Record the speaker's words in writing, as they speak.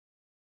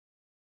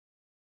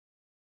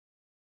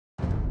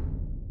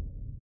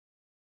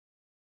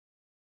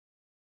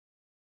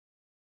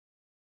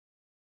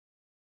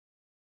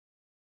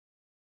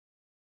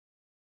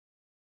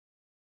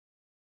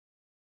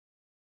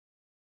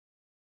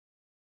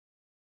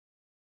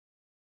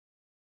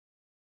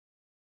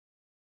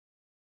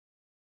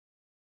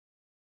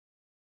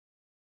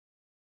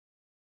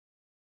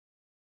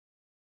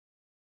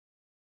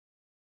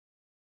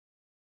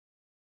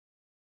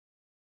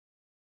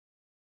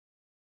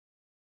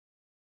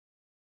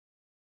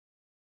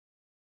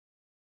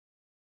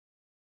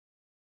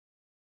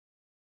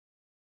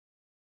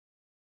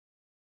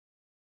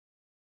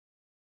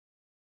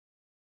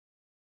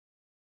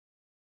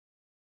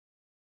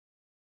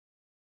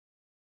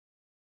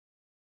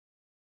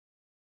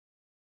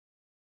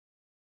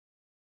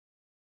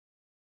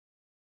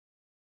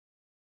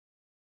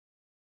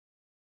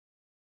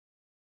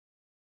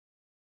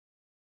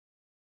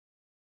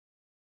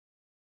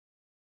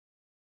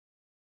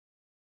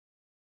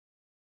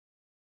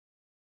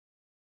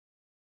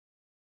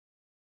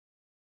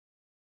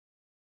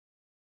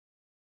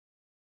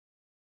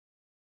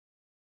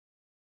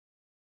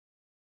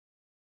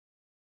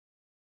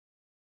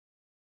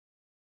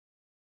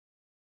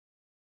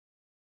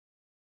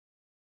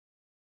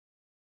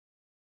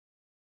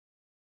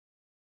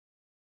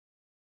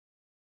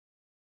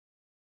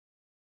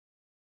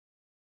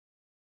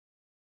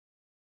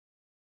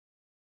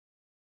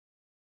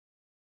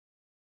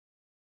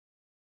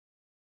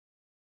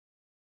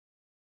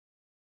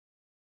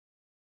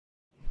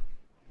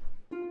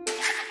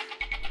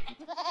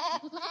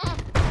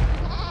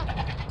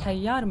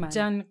تیار من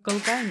جان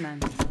قلقای من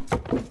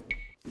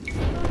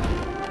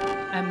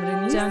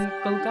امرنی جان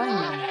قلقای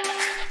من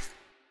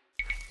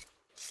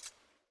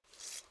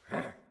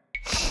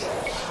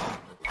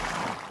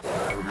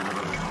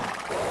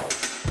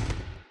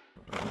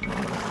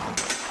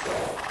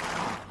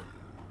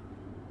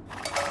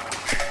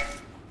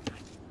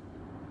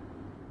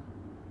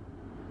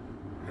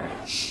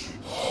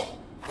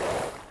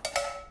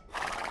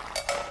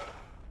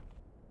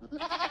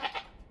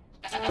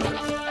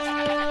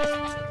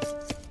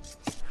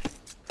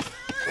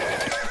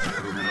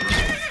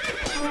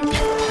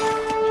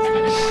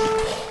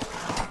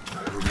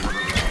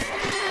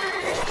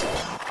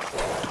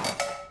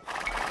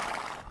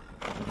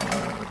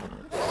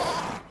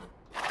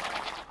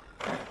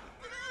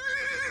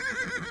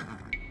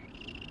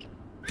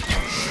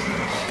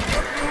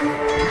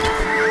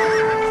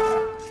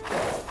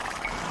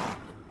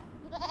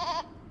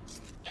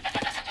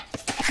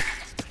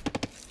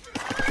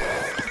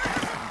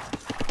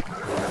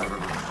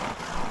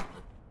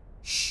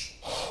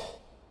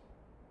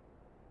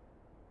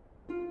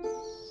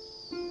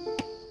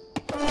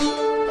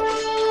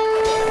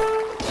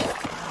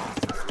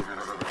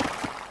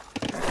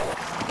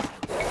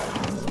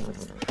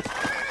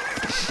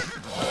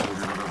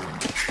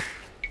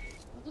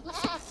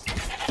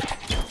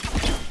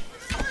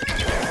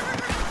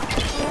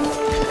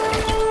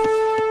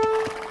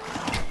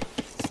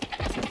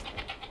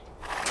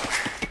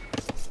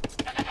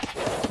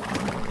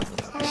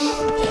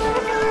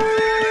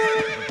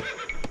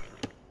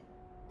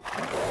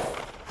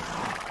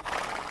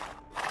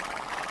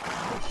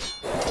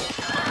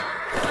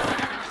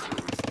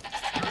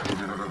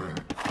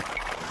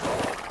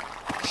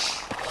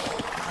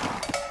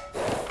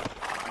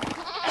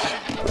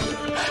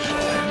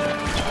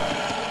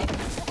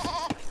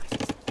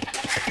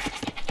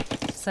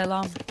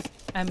سلام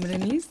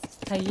امرنیز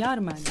تیار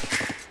من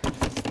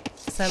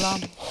سلام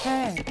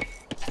he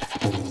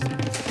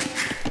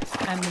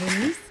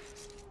امرنیز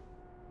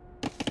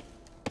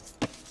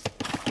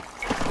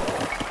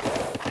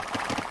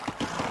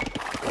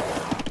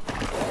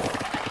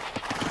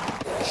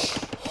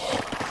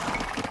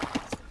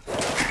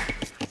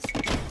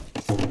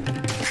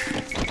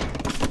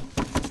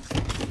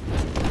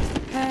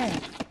he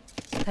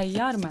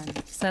تیار من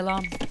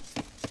سلام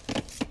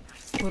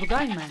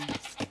kurgay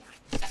من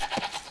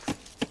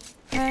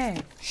he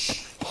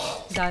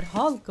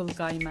derhal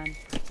kılgay men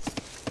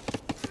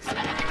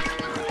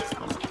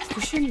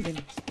düşündüm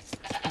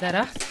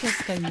deraht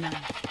keskay men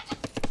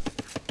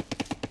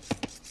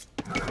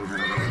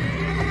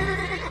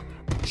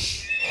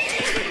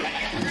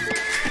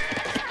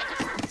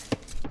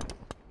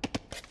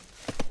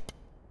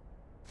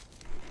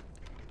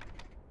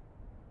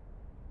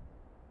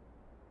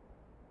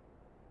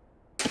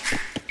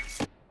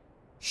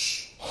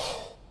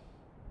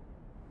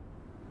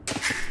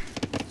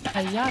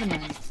Tayyar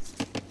men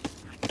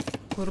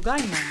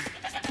kurgay men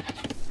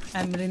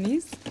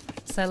emriniz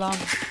selam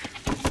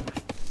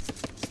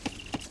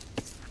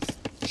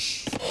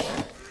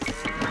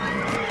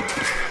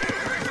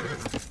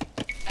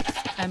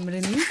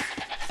emriniz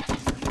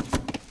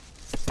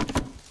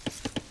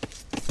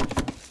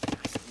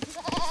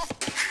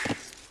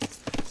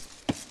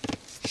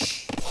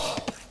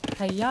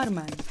tayyar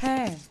men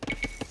he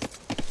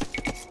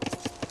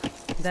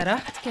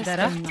deraht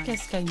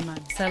keskay men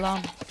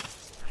selam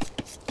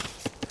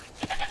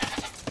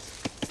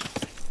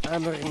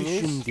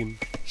düşündüm.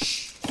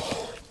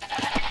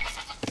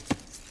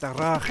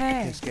 Darah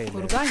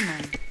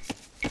kurgayman.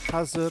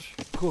 Hazır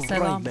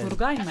Selam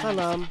kurgayman.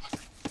 Salam.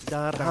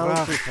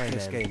 Darah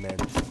keskayman.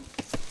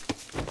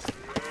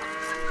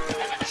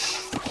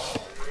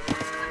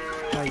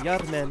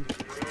 Tayyarman.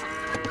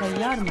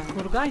 Tayyarman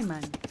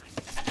kurgayman.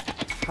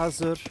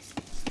 Hazır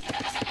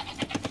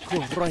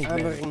kurgayman.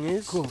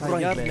 Emriniz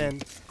tayyarman.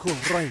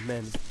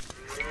 Kurgayman.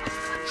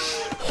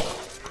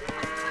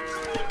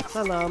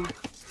 Salam.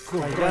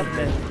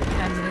 Kurgayman.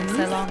 Emriniz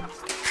selam.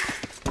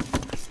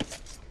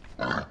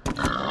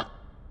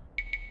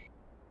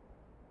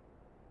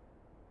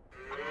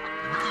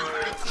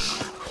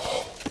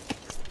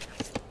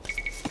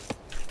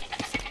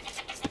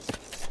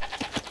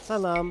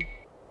 Salam.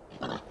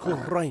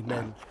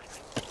 Kurgayman.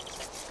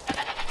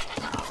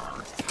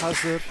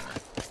 Hazır.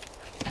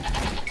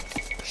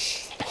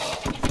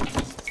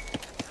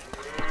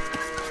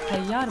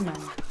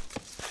 Tayyarman.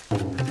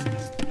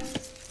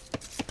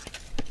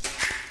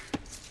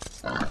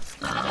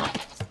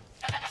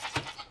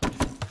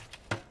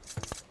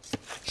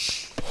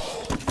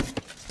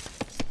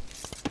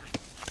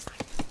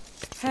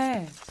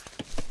 He.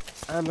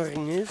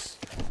 Emriniz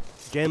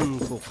gem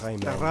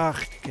kurgayman. Darah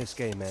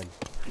keskayman.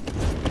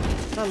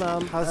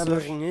 Salam.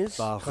 Hazır. Emriniz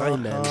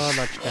kurgayman.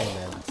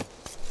 Naçkayman.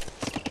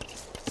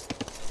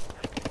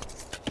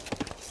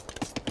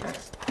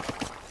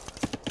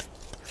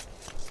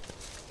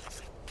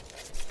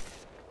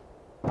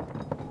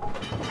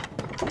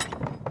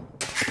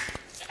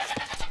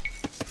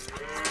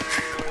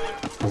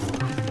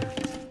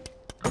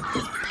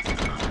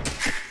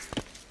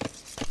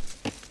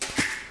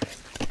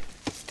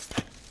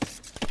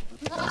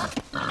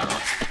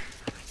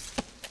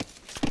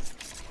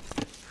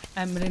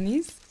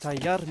 Emriniz.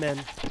 Tayyar men.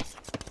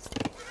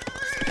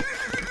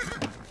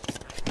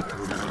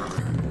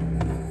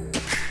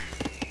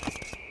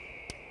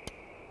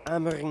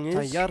 Emriniz.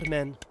 Tayyar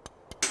men.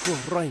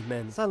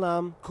 Kuhraymen.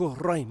 Salam.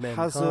 Kuhraymen.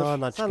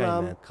 Hazır.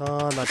 Salam.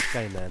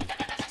 Kanaçkaymen.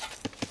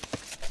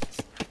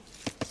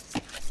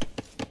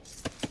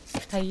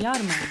 Tayyar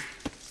men.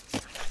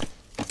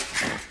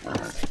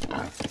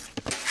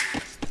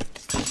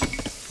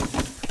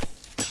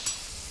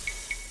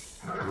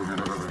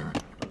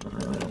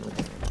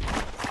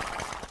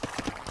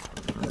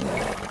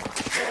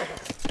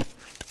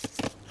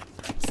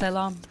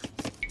 Selam.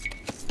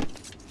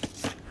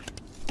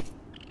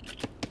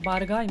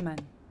 Bargaymen.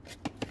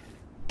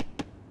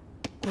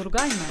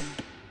 Kurgaymen.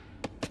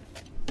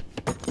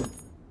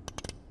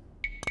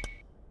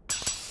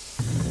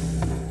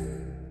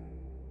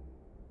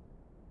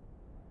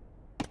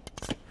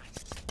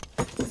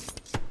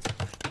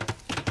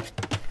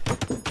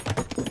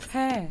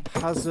 He.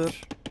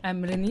 Hazır.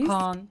 Emriniz.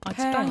 Kaan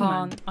Açkaymen.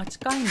 Kaan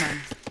Açkaymen.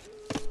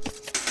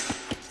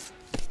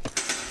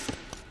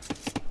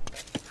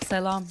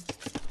 Selam.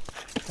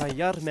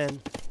 Tayyar men.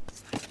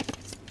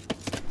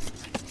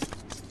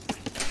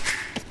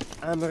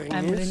 Emriniz.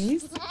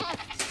 Emriniz.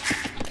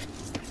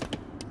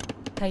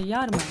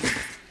 Tayyar men.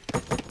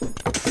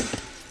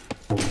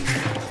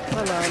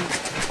 Salam.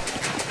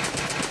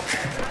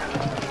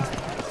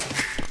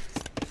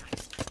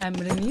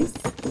 Emriniz.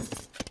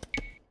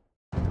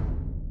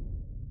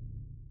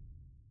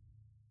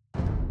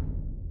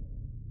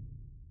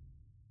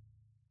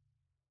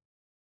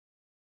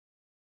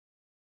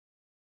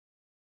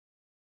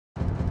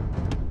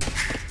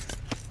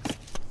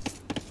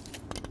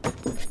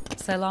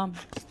 Selam.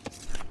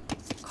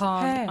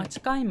 Kaan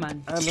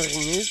Açkaymen.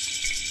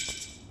 Emriniz.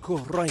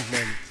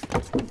 Kuhraymen.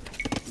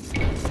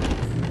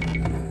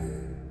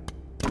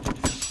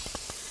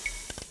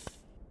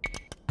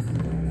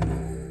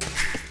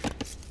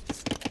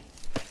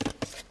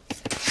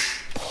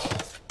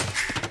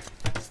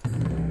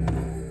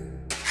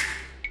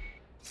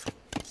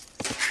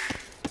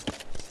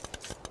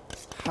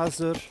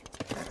 Hazır.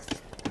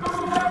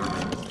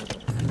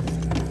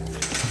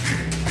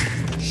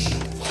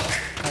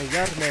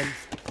 Tayyar men.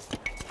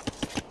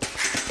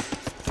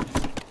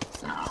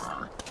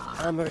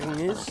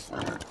 Emriniz.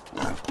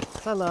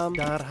 Salam.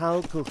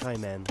 Derhal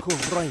Kuhraymen.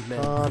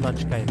 Kuhraymen.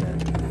 Kanaçkaymen.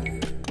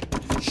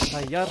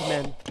 Tayyar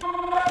men.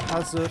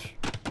 Hazır.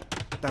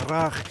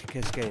 Daraht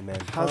keskaymen.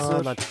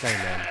 Hazır.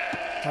 Kanaçkaymen.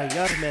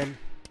 Tayyar men.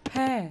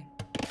 He.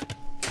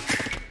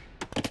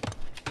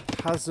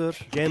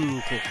 Hazır.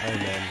 Gem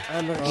Kuhraymen.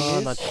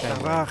 Emriniz.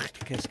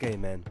 Daraht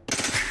keskaymen.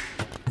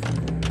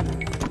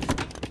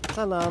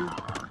 Salam.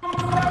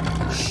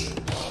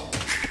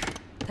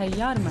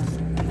 Tayyar men.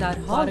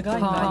 Derhal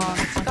Bargaymen.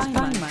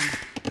 Açkaymen.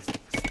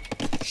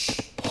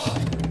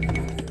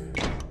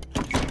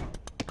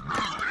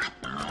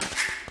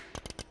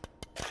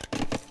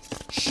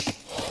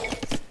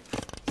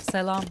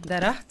 Selam.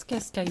 Deraht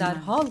keskaymen.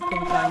 Derhal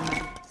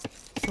kurgaymen.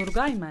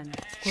 Kurgaymen.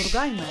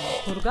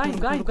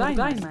 Kurgaymen.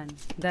 Kurgaymen.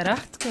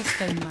 Deraht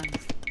keskaymen.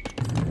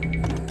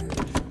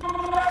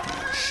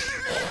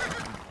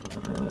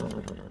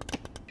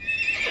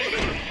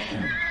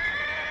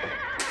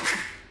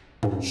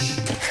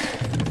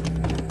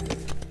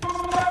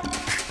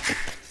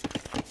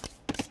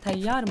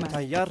 Tayyar men.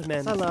 Tayyar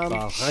men. Salam.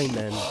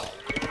 Bargaymen.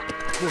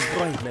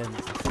 Kuhraymen.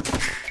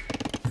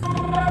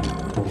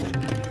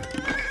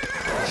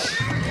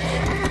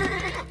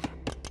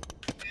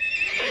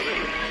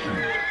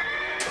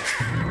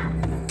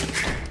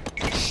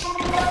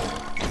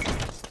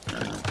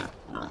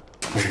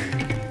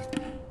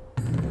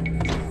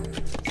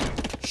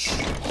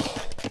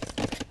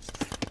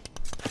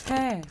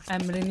 He.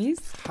 Emriniz.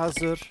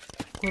 Hazır.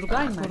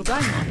 Kurgaymen.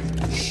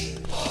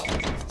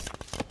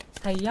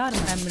 Tayyar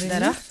men. Emriniz.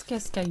 Deraht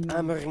keskaymen.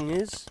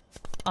 Emriniz.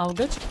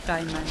 Avga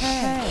çıkkaymen.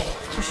 He.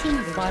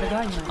 Şimdi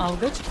bargaymen.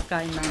 Avga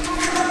çıkkaymen.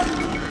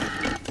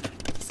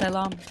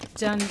 Selam.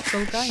 Can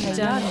kılgaymen.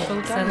 Can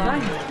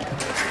kılgaymen.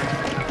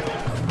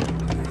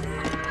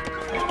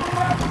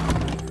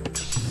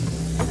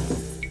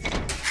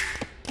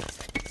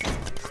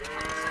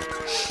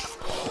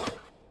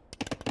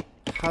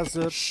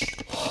 Hazır.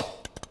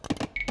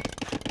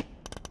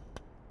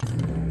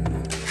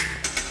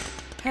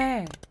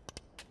 He.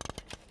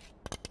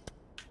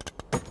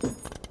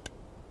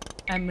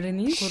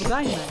 Emriniz.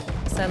 Kurgaymen.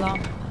 Selam.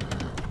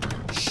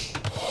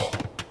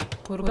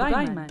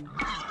 Kurgaymen.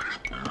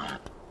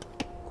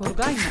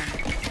 Kurgaymen.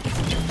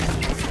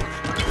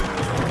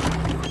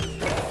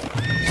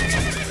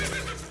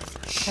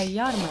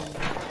 Tayyar men.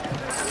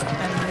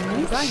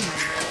 Emriniz. Kurgaymen.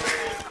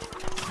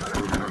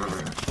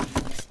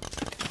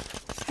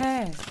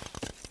 He.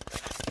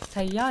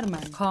 Tayyar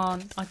men.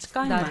 Kaan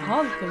Açkaymen.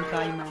 Derhal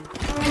kurgaymen.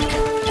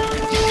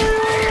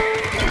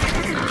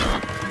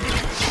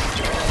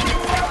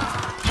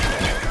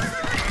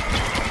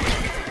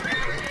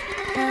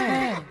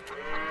 He.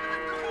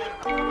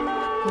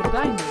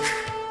 Kurgaymen.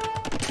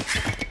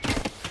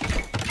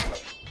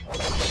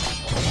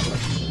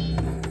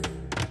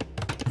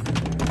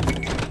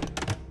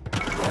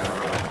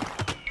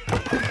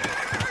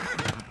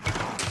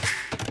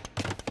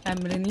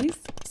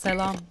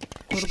 Selam.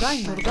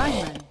 Kurgayman.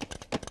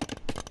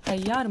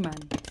 Tayyarman.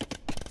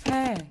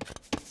 He.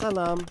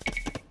 Salam.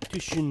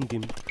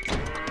 Düşündüm.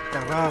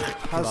 Darah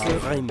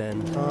hazır.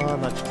 Raymen.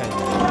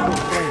 Anaçkaymen.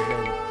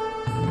 Raymen.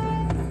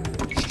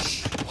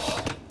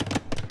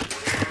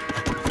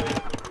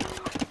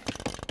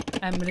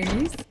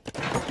 Emriniz.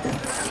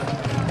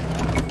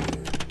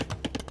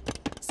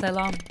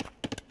 Selam.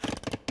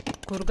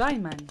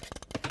 Kurgayman.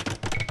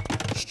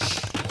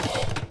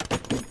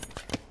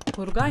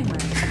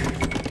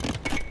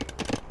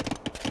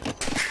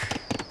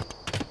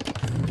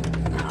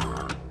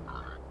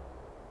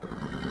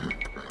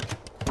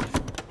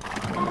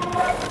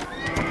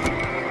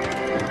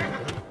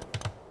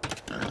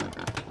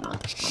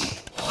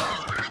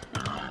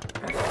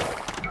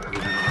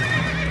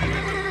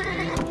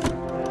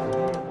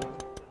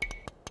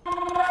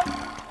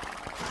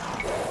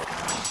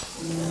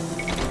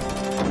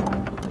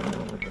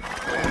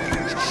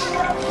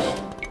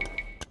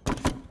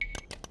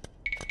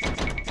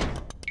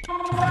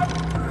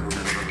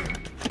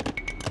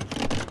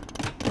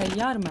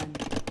 Tayyarman.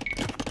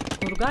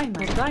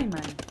 Kurgayman.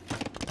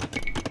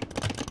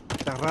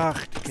 Darah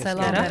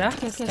Selam.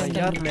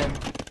 Tayyarmen.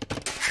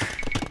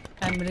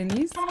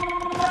 Emriniz.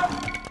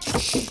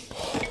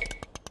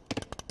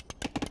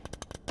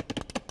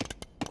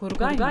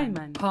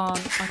 Kurgayman. Kaan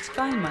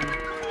açkayman.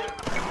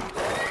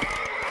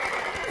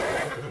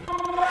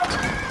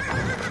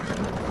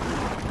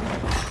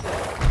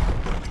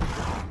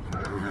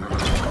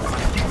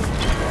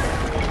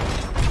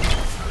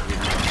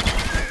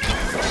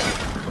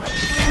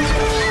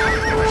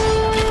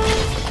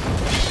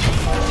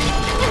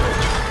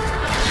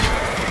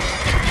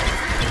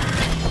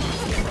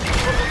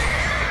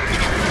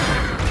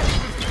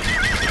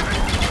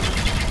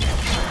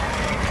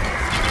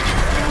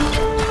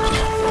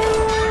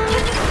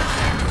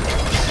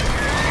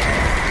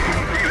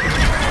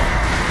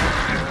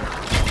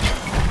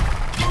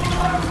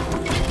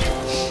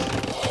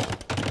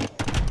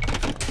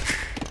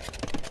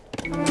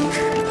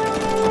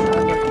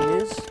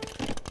 Emriniz.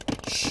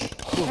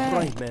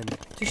 Raymen.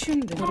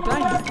 Düşündüm.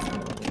 Kurgayman.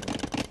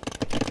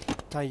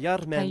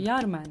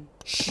 Tayyarmen.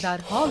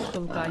 Derhal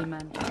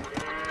kurgayman.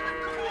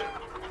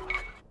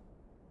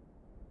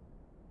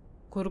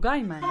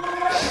 Kurgayman.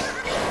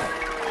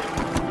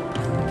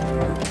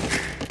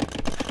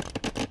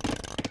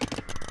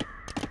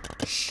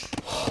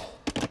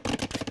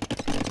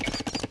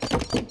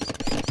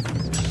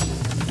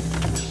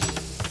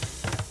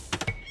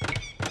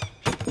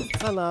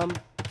 Salam.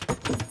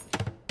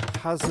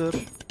 Hazır.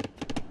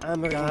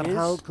 Emriniz.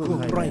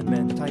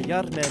 Raymen.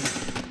 Tayyarmen.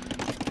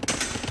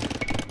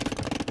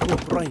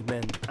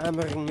 Raymen.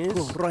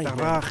 Emriniz.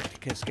 Darah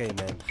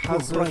keskeymen.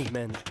 Hazır.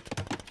 Raymen.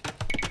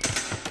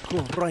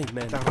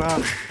 Darah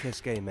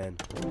keskeymen.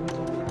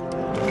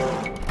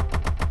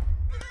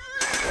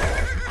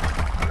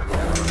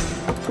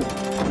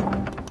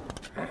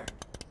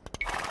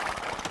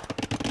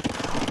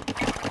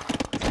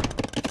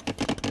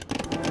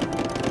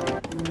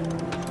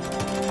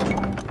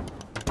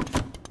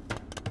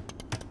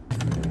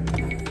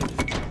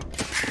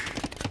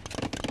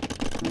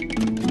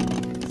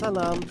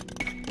 Salam.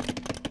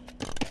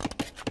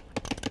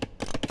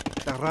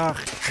 Darah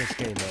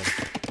keskeymen.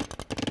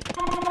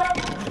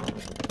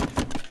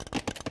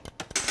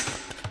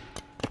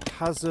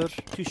 Hazır.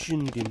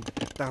 Düşündüm.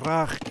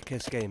 Darah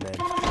keskeymen.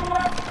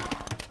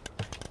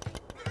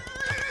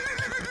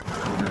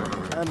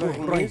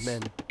 Emriniz.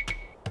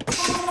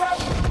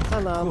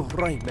 Salam.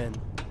 Raymen.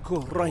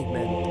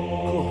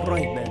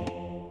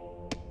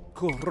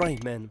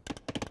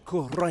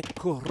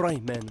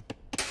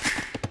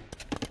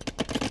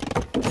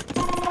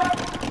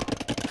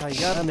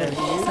 Tayyarmen.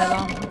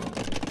 Selam.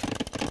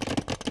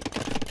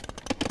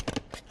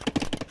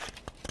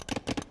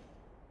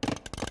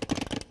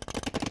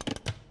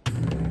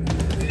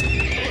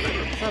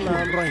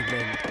 Salam.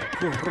 Raymen.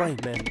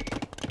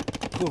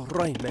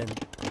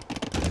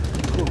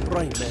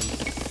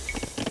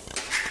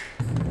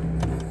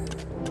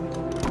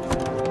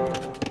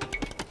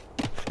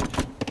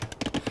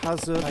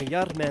 Hazır.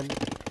 Tayyarmen.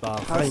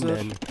 Hazır.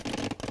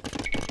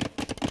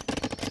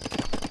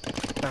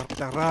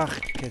 Darah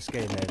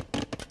keskeymen.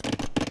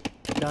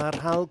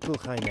 Derhal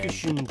kurgaymen.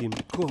 Düşündüm.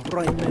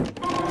 Kurgaymen.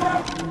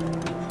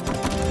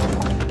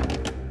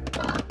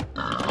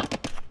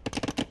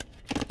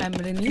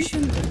 Emriniz.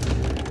 Düşündüm.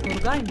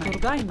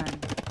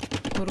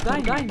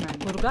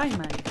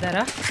 Kurgayman.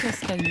 Derah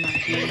keskayman.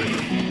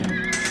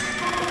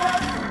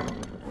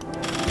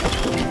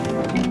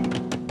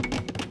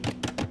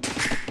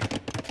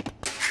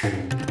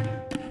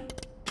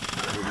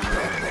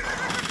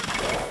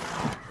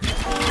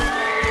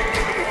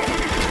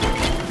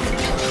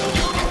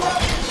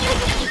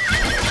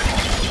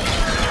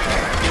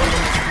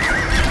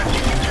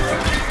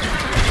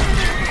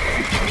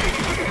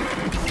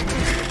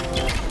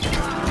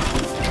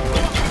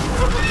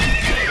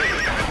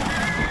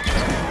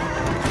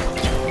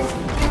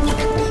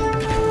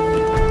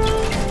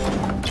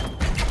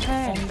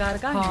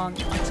 Kaan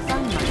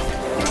açkayman.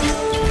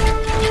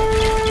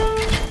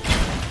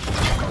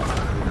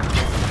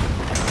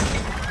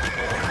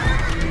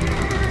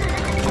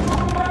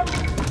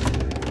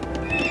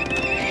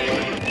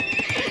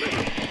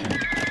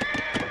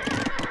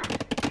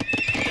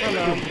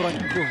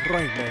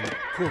 Kuraymen.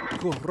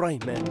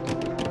 Kuraymen.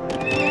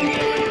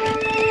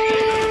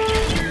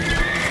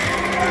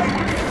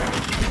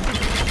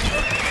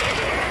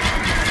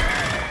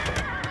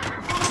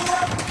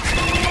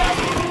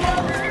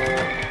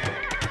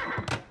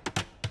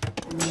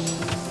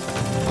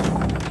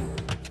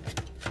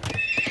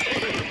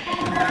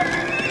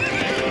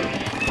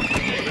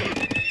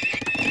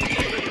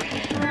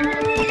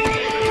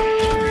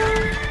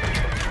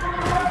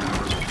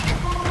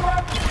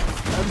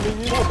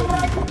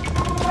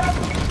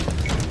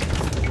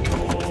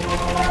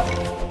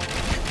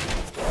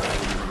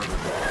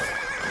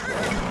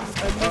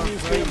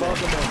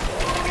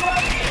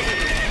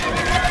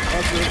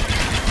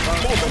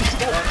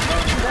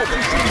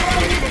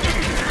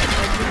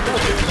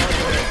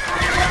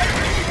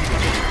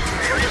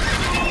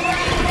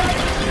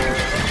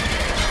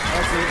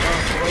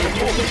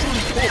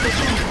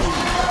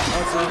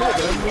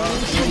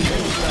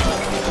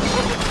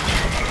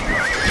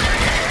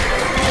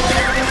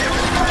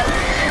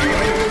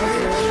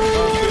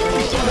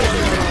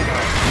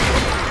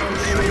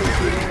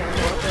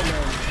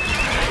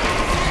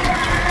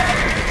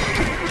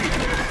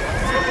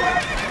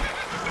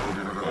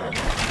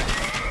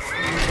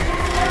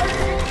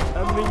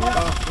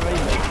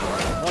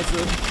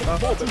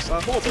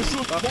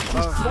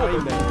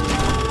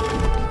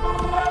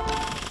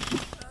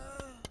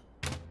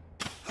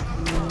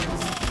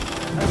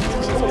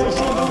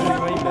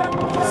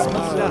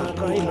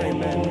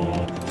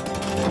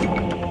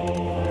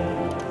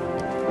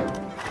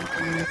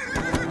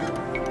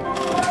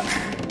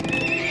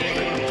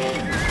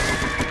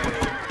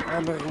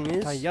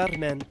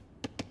 Tayarmen.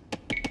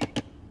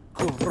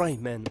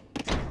 Kuraymen.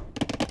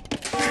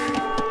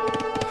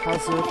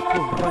 Hazır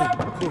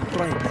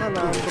kuraymen.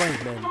 Salam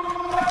kuraymen.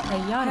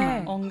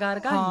 Tayyarmen.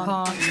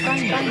 Ongargan.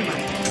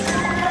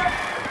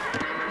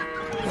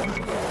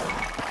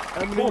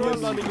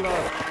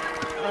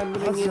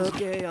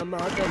 Emrinizge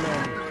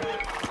amademen.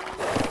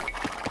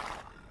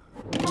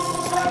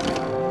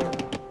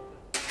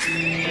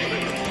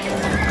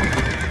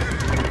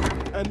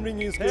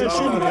 Emrinizge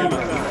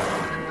amademen.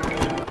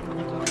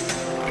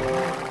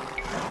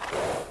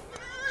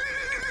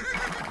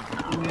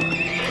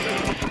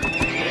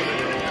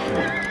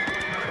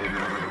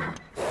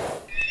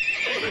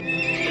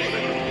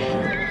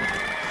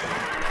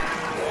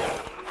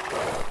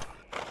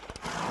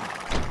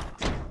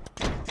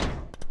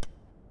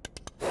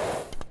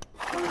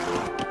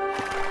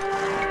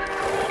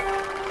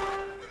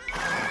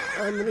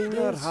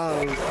 Emrinler hal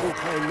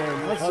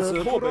kuraymen.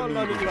 Hazır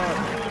kurallarlar.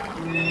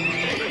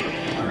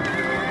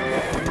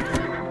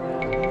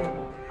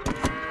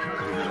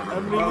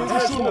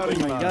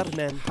 Emrinizge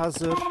yarmen.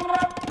 Hazır.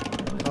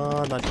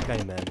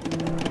 Anakaymen.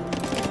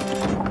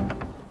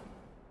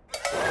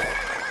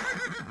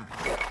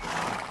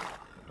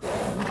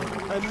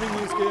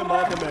 Emrinizge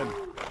mademen.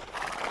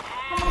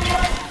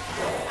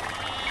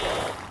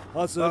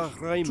 Hazır.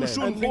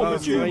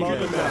 Emrinizge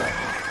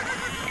mademen.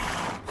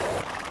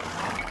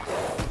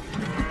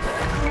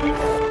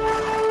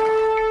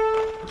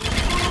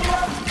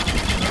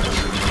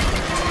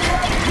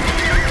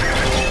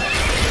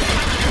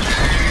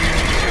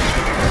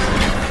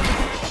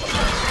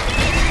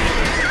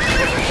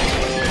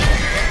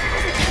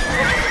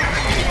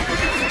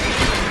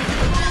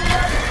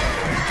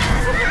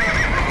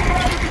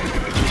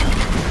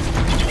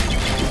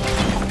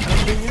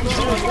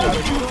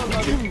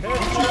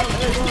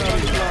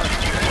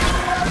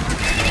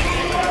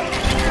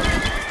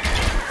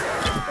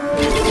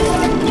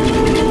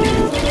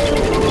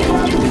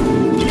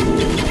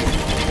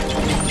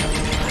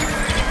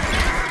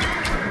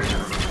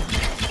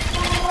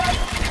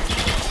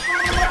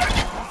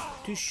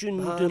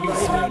 Düşündüm.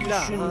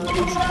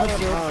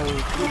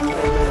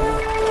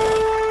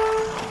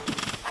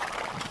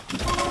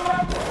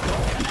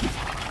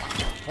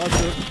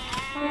 Hazır.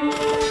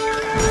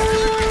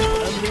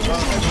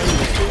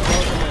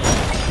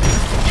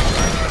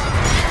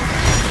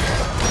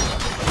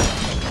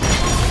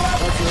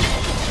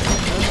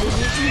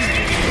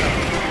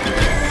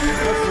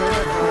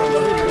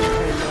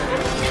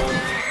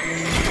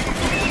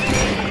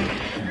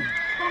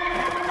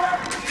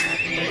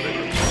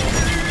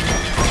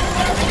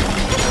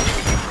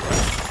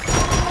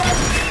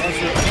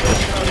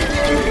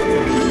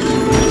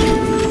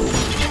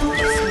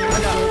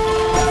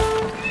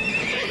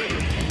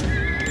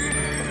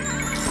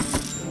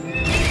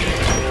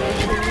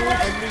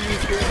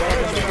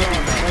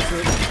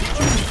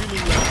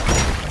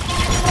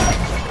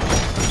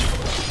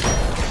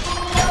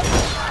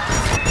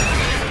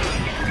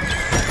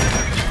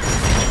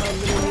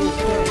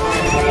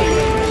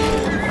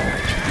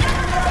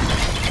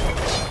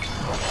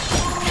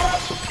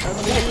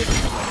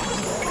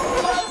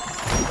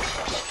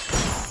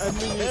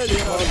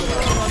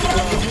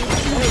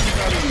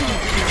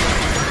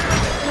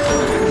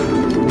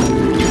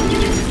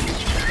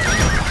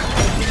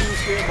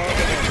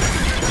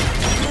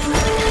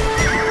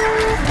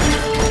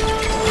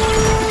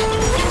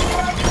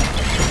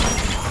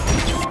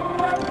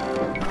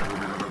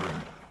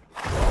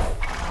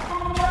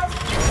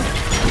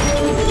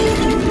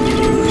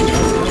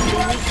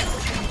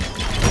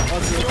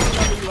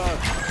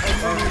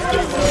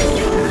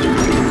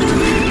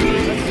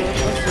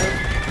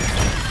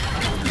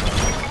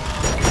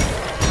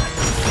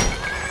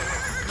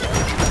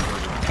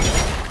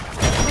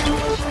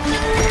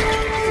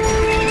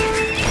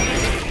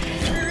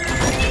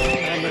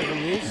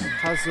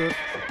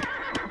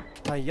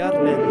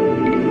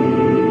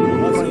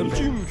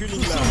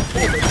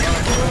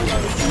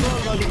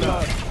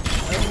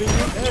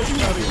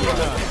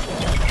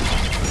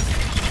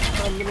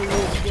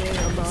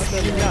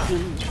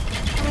 düşündüm.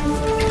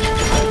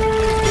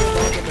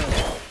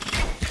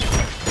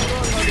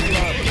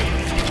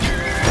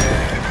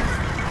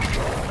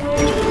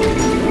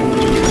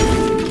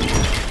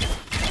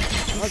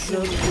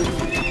 Hazır.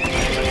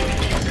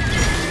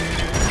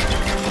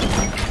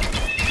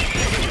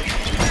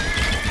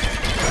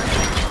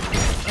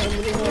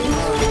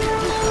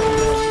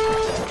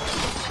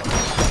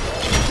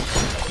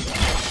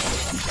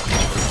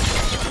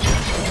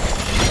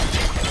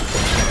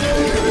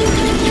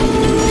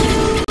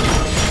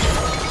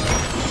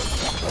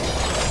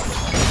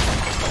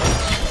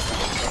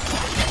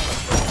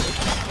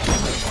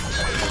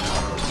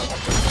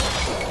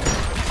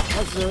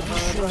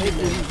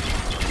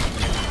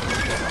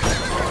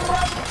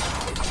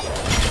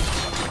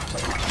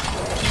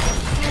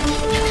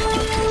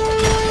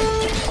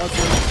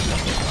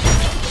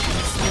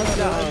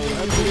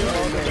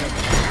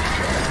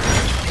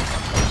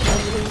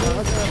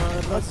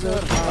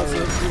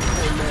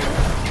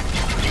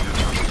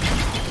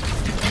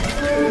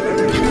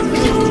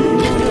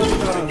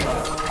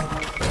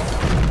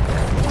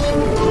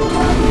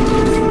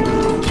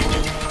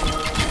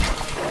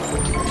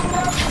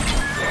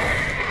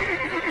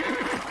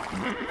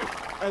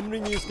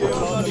 Emriniz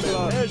gereğince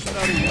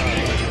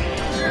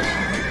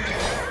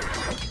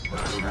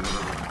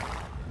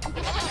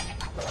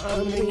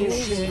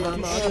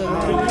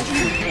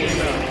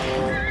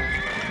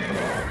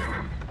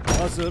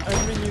hazır.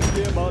 Emriniz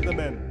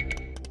gereğince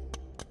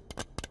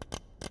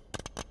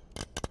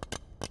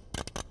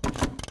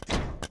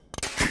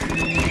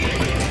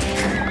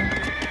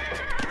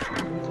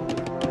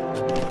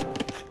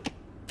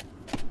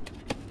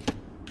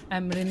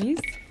Emriniz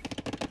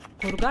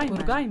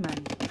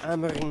Kurgaymen.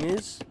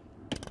 Emriniz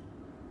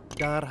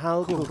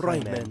derhal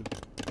kuraymen.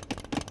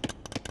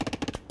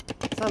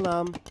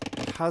 Salam.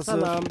 Hazır.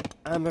 Salam.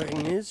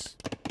 Emriniz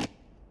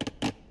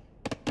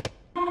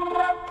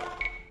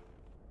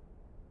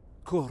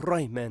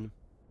kuraymen.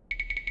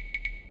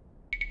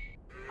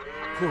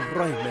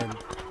 Kuraymen.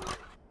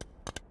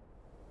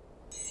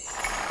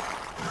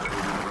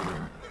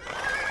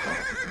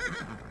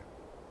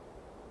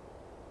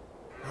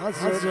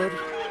 Hazır.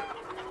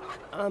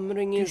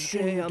 Emriniz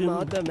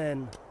gereğince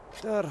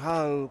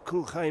derhal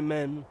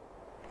kuraymen.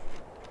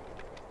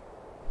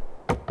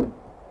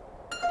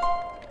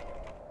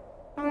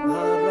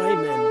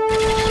 Kuraymen.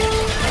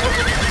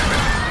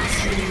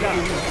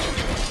 Bismillah.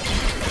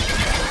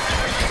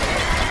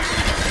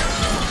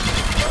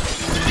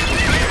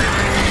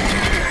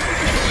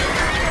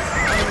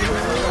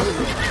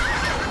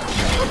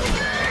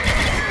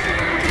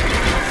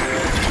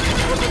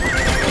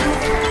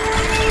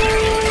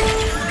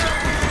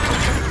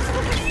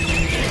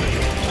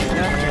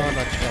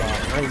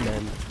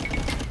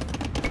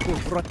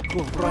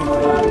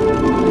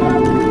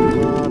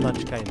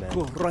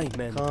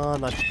 Kuraymen.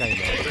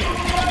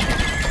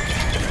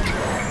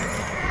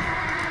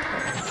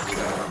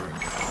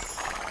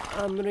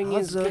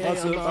 Emriniz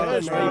hazır.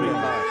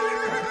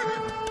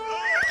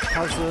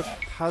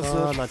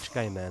 Hazır.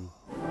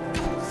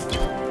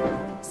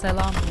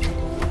 Selam.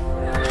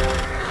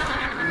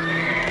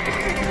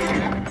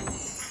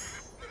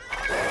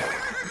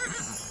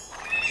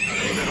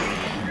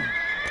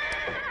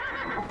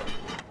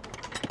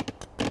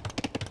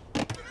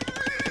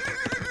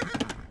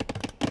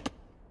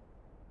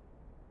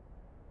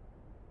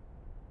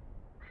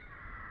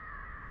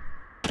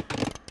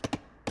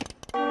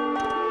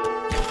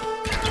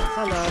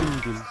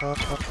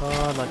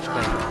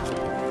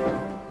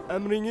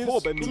 Emriniz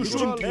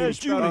düşündüler.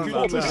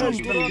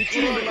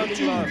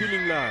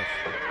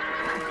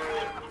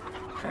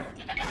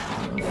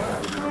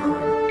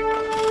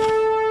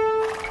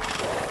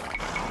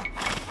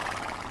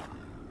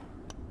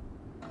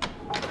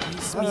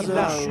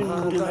 Bismillah.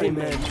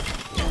 Kuraymen.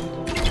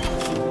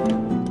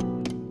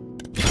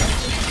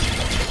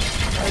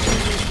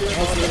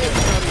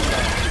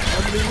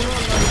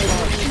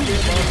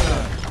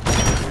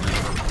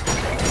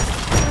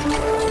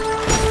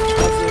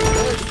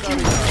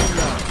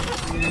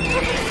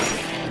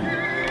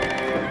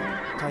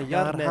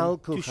 Derhal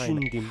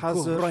düşündüm.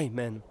 Hazır.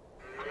 Kuraymen.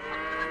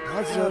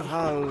 Hazır.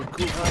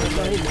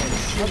 Kuraymen.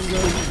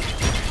 Hazır.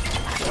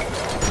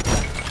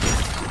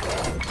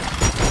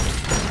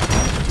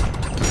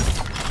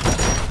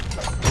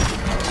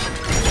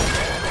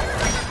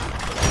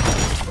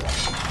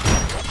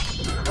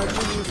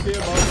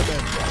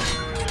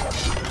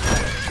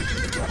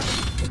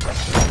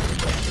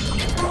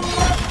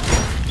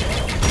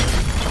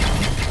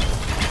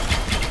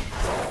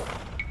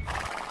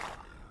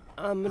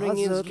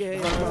 Emriniz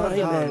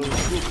gereğince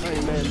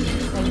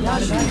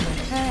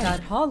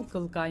Derhal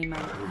Kurgaymen.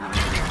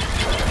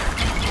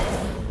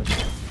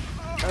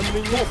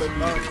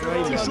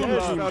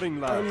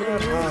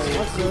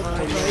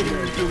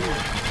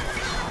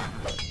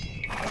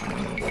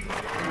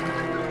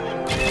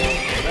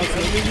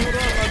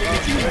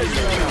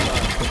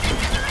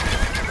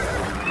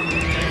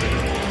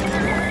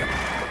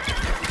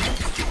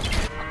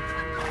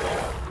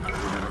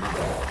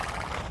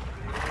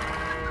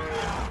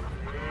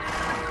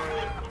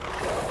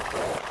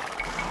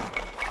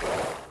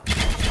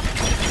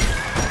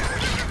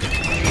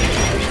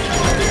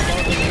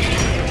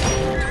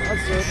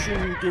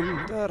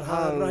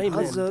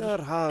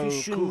 Derhal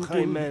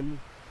düşündüm.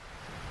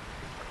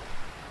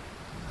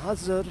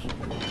 Hazır.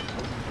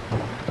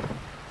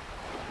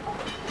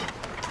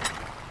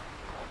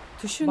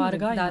 Düşündüm.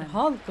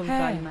 Derhal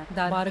kılgaymen.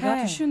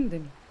 Barga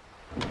düşündüm.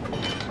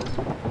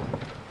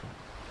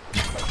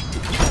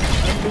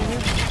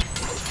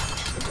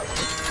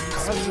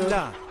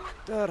 Bismillah.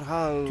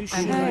 Derhal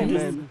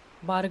düşündüm.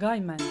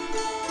 Bargaymen.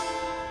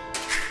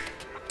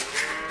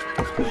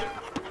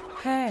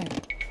 He.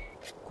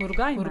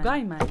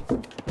 Kurgaymen.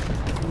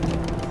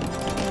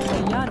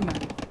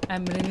 Teyyarmen.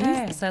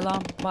 Emriniz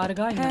selam.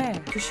 Bargaymen.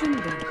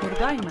 Düşündüm.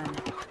 Kurgaymen.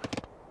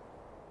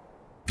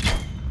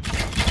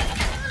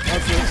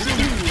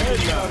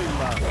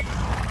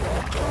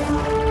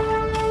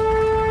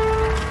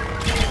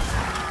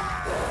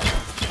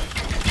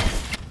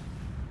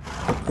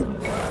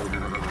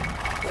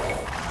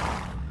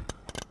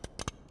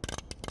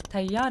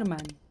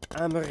 Teyyarmen.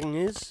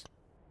 Emriniz.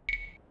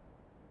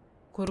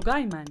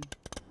 Kurgaymen.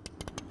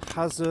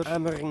 Hazır.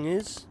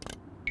 Emriniz.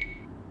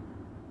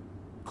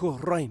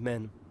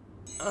 Kuraymen.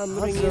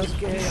 Emriniz.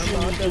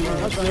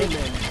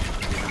 Hazırmen.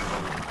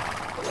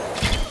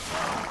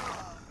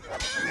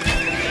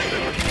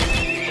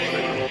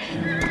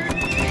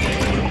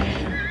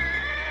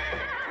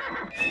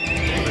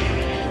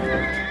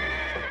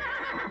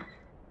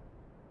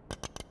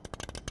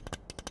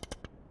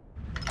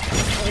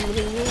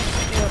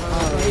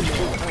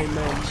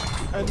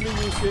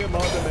 Emriniz diye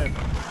madem.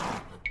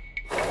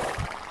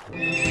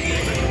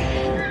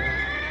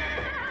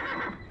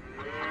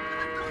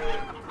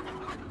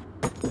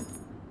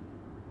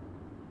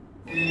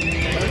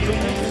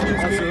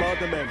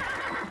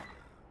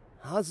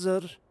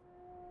 Hazır.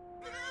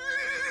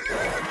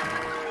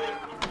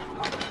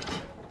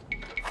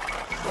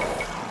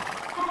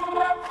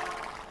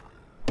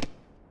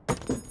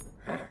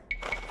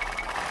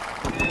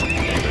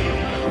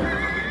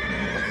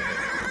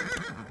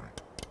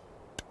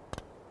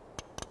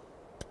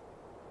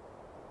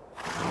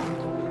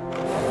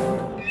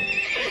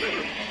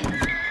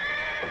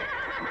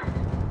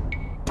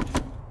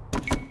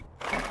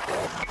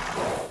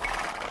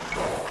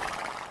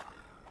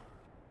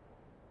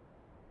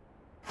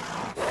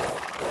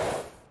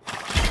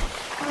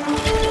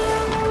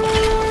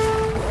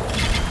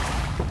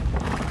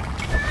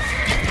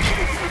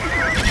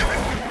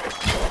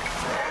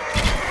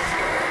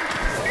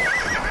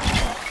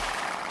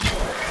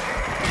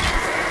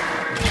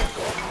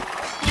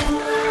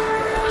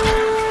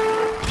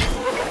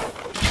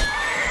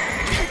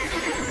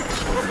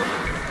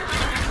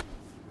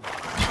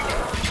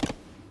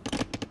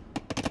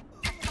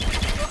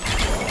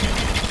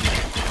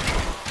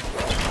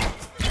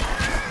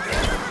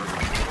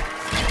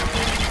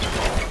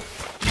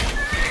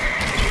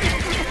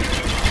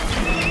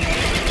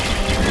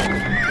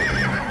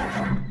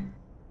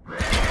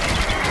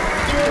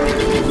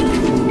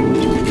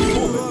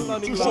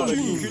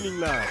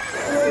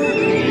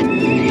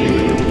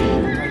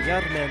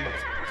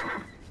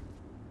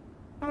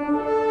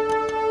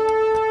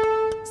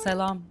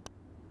 Selam.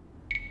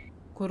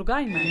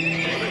 Kurgaymen.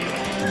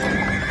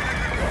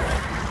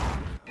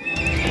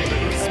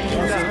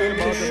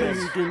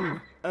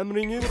 Düşündüm.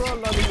 Emriniz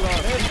kurallarıyla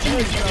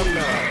herkes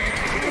karlar.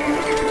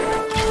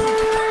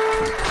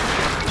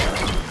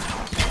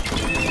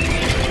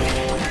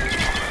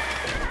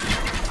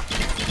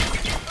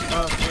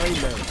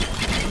 Hazırmen.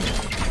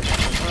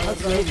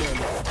 Hazırmen.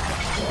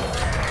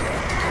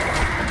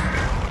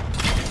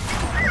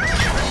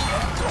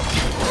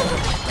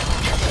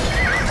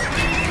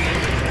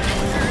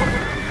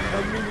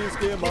 Emriniz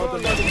diye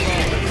madem.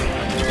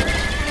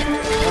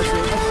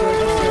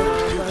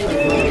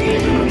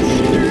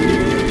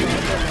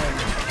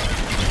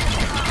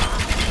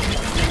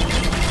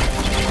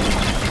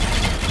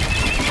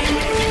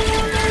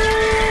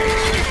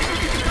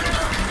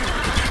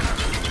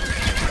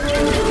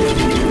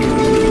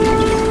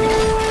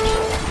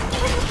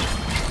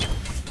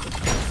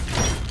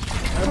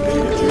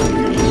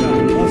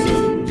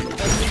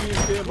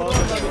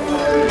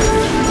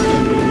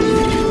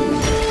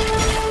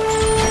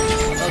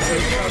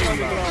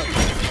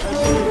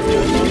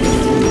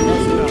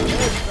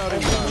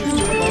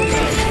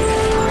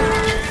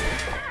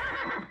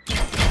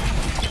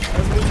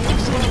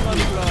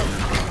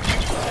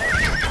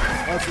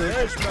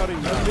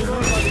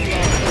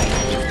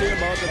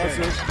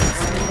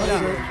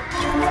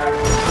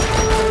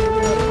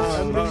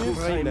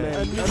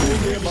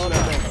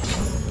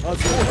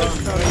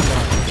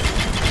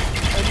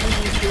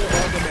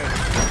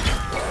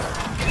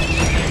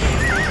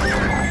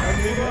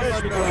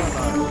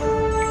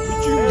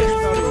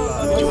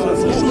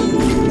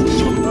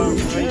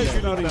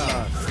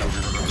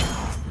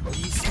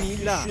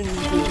 Bismillah.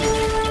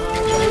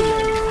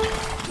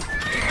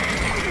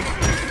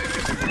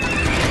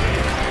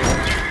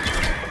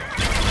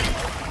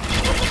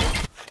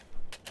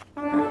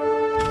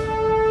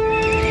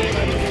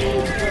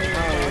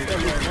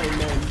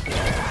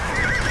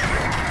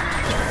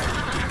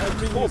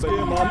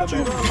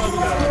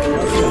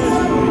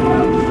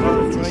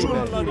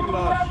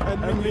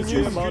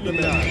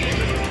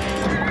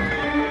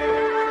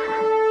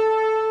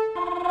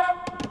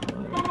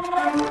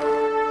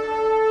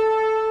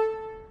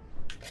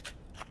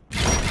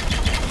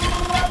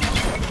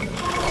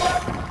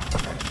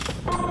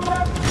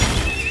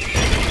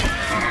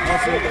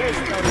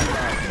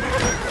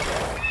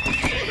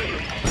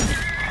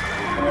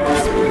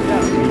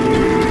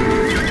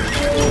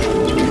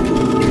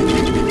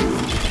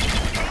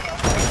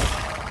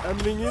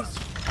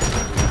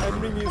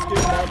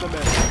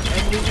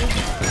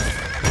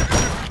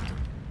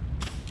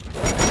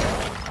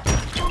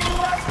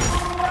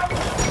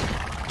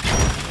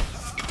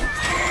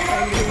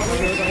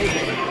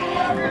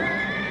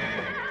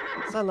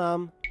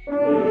 Salam.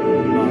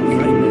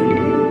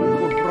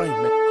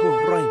 Ağaymen.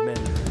 Kuhraymen.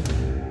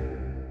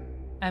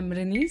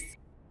 Emriniz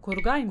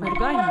Kurgaymen.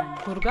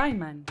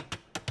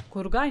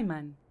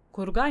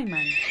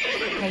 Kurgaymen.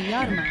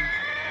 Tayyarmen.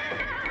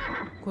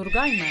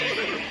 Kurgaymen.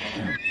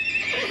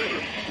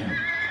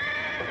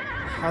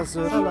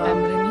 Hazır.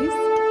 Emriniz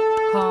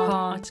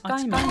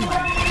Açkaymen.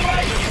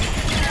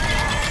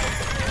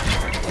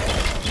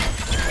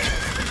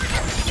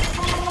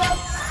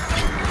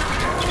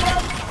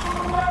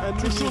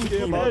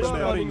 Emrinizde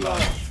bağlı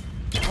var.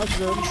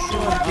 Hazır. Şu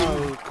an.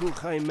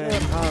 Kuhraymen.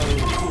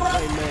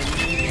 Kuhraymen.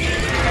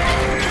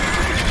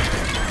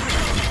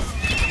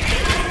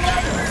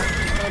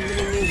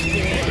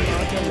 Emrinizde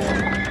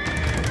bağlı.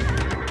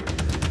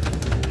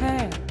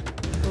 He.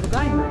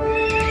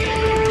 Kurgaymen.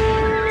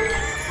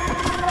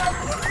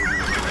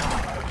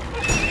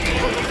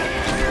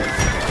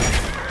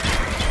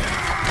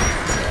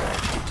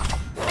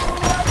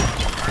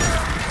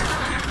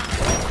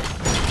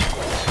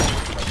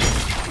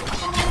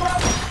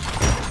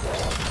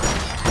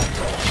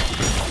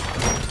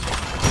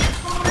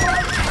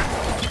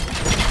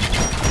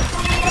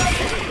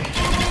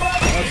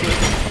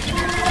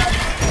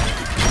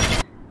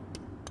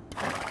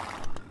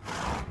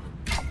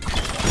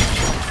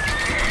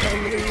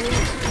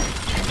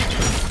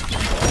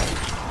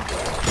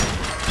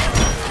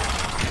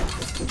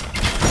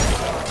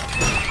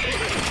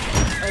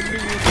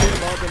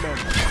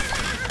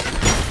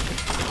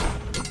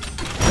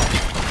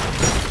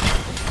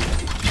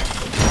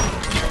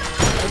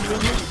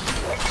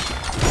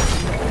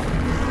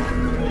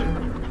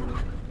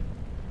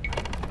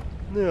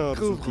 Ne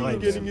yapsın?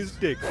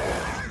 Dinegeniniz dek.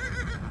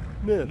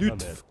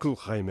 Lütf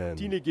Kuhraymen.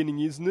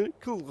 Dinegeniniz ne?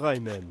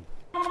 Kılgaymen.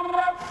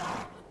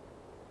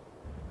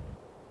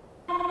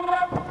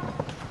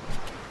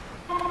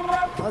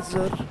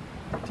 Hazır.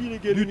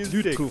 Dinegeniniz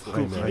Lüt dek.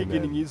 kılgaymen.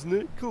 Dinegeniniz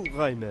ne?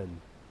 Kılgaymen.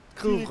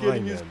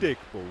 Dinegeniniz dek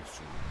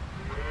bolsun.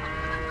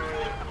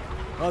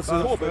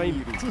 Hazır.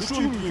 Ağaymen.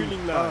 Çuşun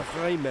gülünler.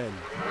 Ağaymen.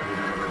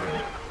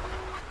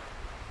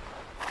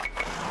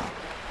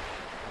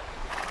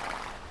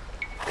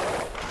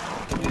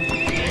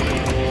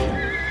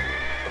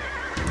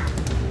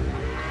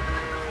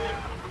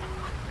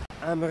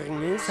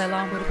 Emriniz.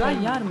 Selam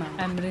Kurgaymen.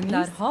 Emriniz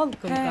derhal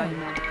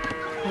Kurgaymen.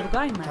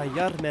 Kurgaymen.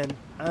 Tayyarmen.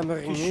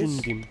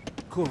 Emriniz. Düşündüm.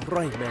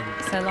 Kuhraymen.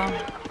 Selam.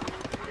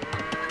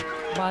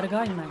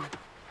 Bargaymen.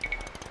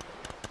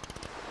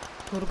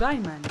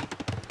 Kurgaymen.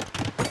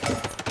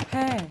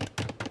 He.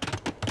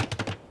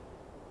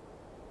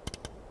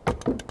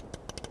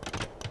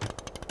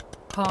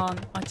 Kaan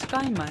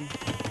Açkaymen.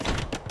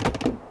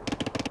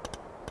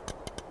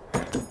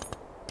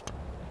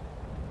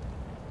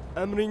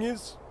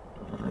 Emriniz.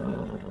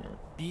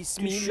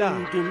 Bismillah.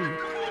 Düşündüm.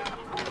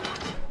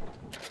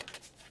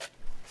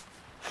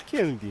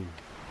 Geldim.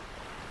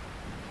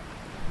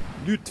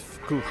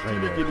 Lütf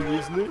Kuhraymen.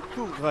 Dinegeniniz ne?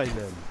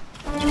 Kılgaymen.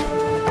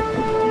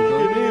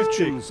 Ne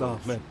için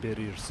zahmet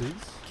verirsiniz?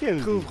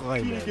 Geldim.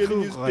 Kılgaymen.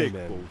 Dinegeniniz dek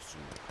Kılgaymen.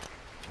 bolsun.